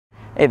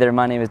Hey there,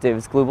 my name is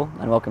David Sklubel,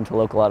 and welcome to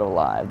Local Ottawa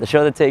Live, the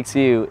show that takes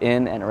you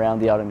in and around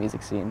the auto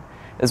music scene.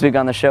 This week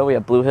on the show, we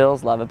have Blve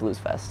Hills live at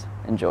Bluesfest.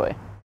 Enjoy.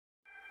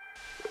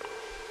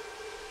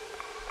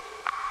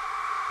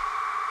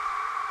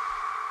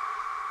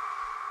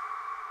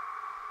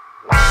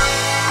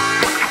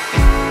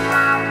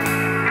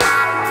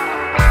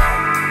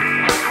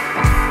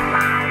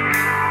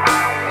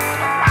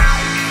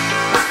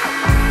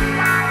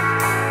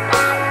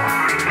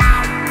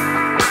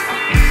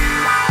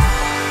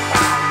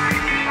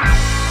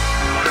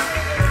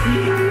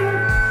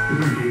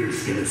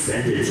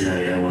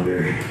 Tonight, I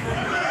wonder.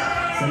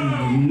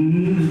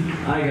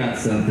 I got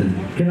something.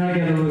 Can I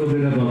get a little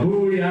bit of a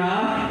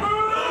booyah?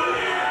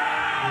 Booyah!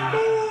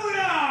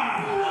 Booyah!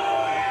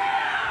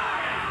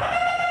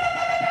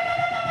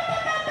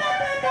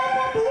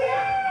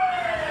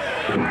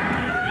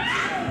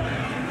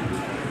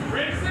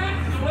 Rinse,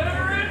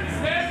 deliver it,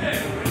 stand it.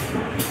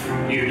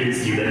 Here it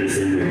is, you better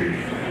send her.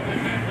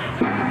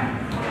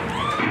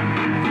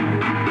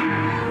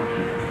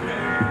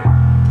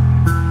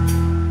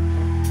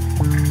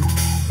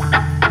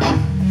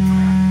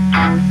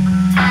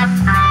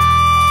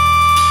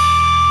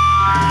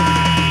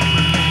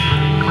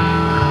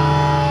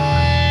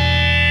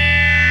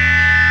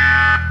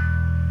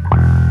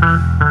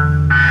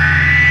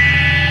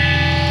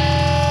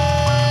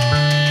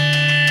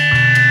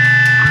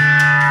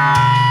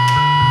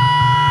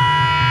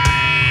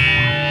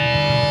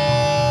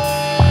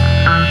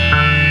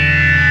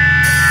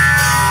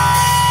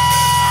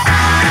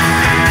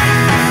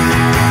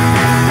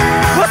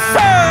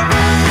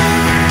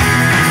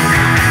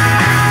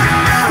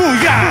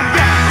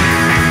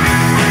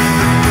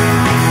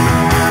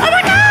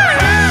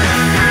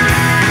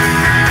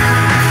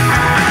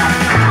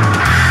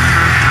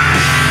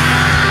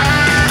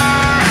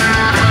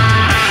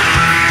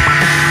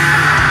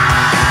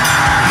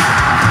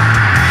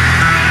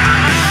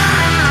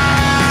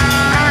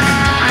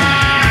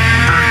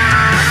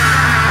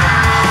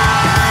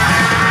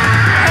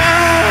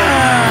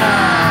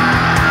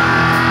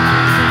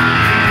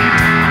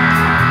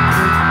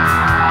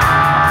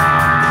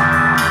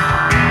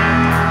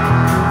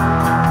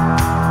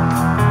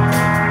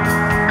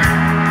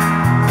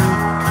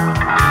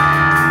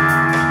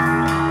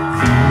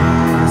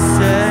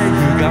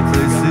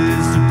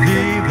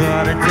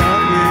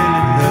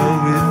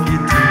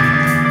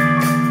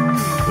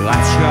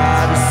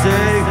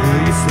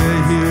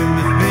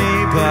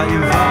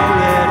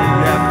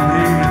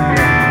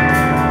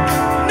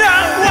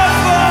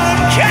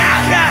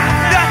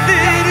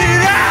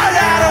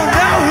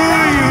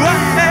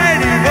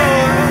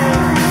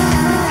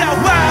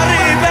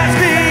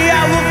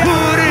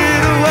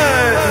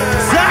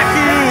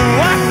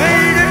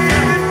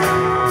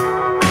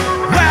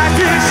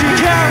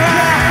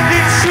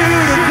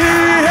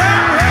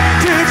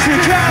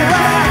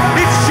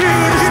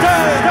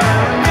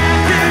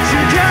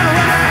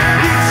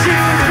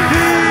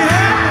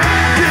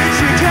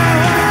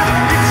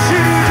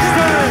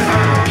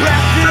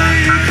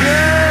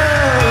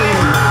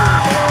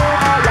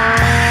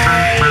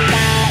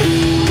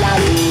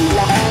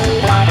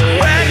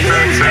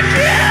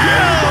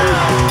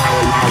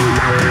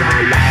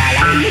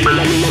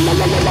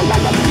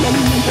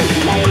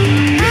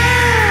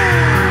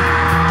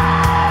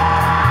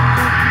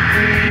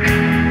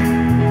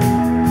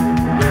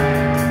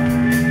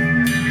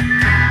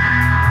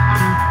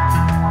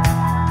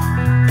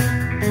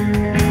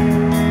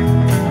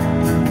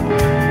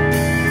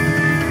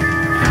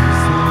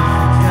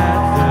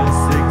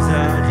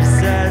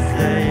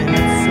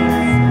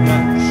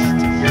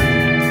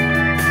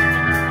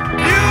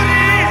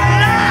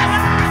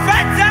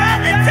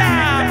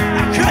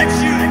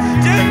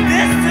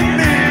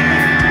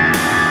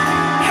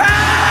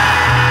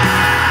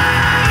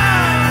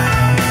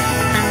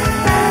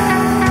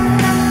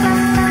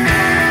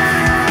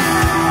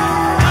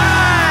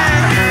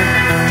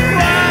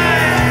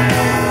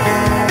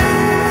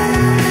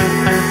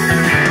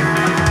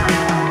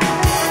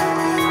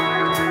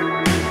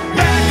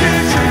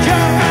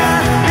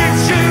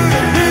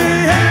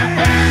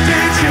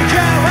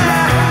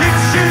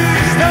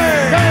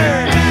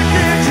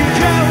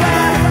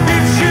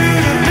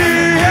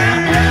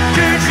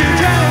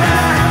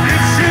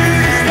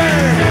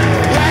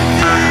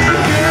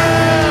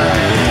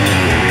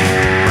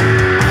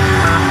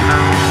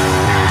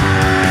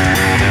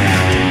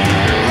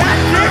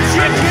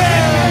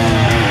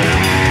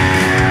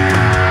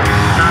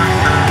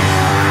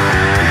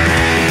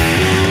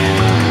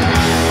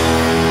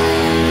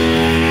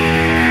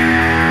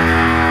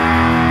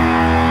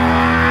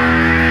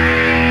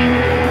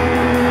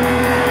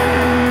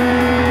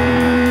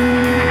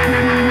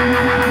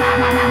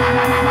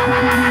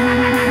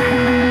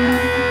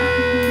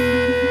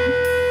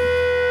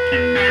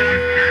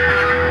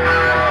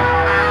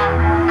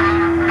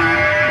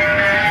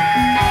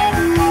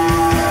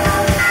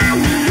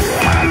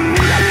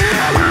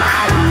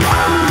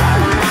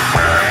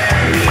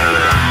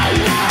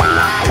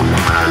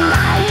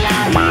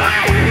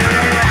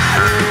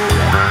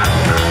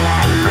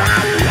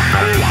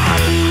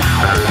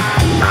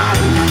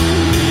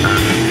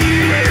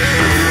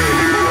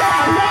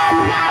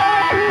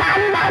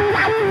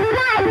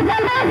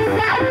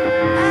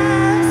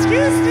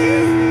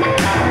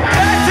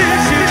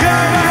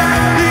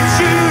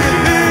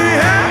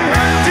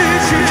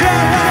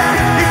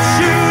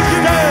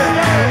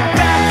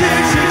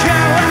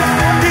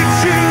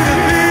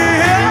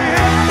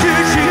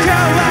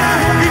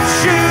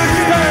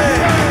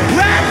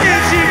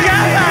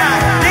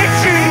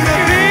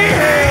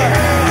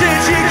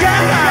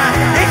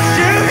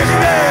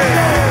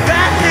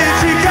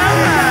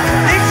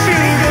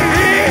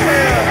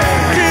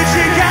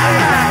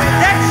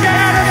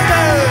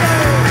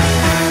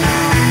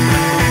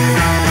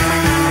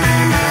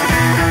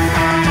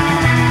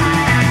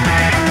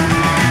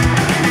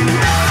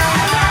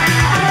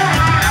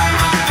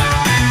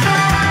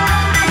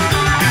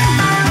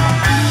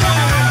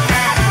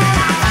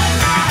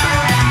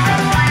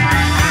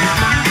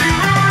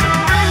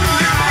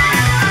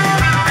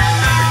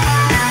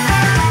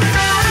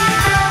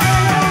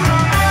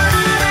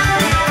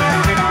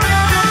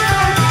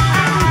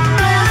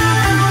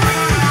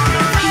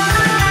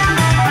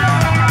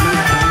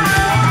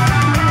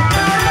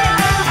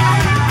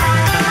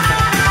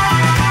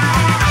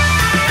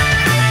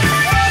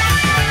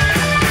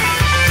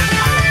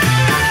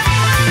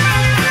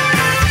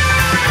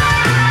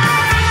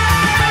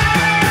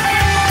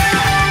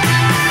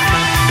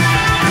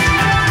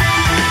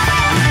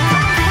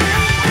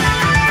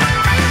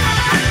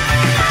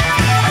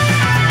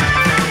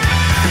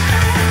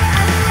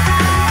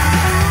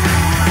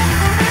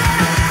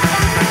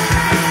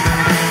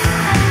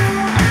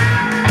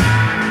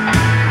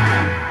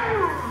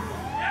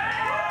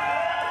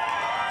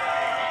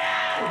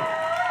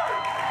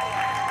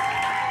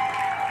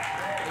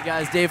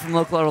 guys, Dave from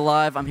Local Ottawa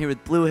Live. I'm here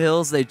with Blve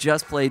Hills. They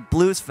just played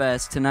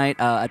Bluesfest tonight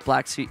at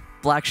Black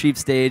Sheep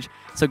Stage.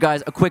 So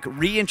guys, a quick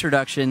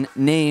reintroduction,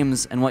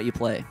 names, and what you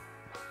play.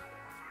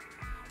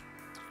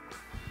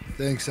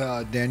 Thanks,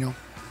 Daniel.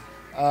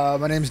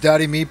 My name's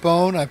Daddy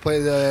Meatbone. I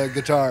play the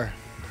guitar.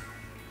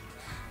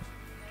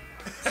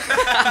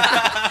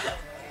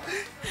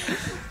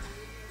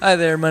 Hi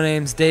there, my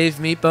name's Dave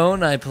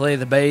Meatbone. I play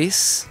the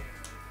bass.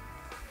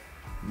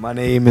 My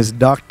name is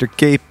Dr.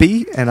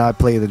 KP, and I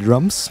play the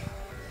drums.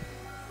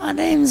 My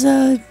name's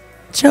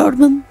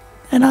Childman,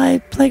 and I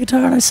play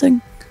guitar and I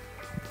sing.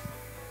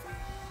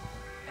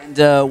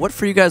 And what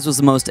for you guys was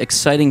the most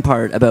exciting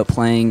part about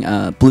playing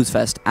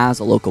Bluesfest as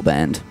a local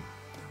band?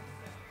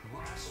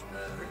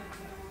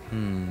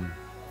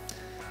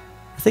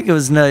 I think it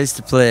was nice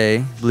to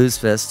play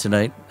Bluesfest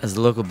tonight as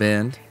a local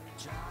band,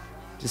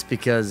 just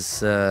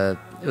because it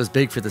was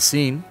big for the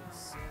scene.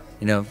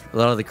 You know, a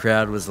lot of the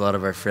crowd was a lot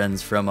of our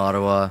friends from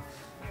Ottawa,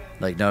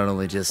 like not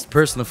only just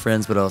personal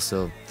friends, but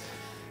also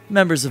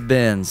members of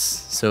bands.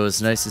 So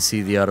it's nice to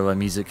see the Ottawa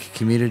music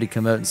community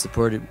come out and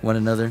support one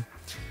another,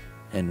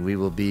 and we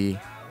will be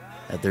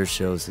at their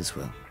shows as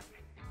well.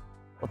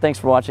 Well, thanks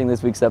for watching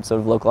this week's episode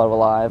of Local Ottawa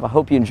Live. I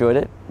hope you enjoyed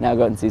it. Now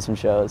go out and see some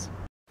shows.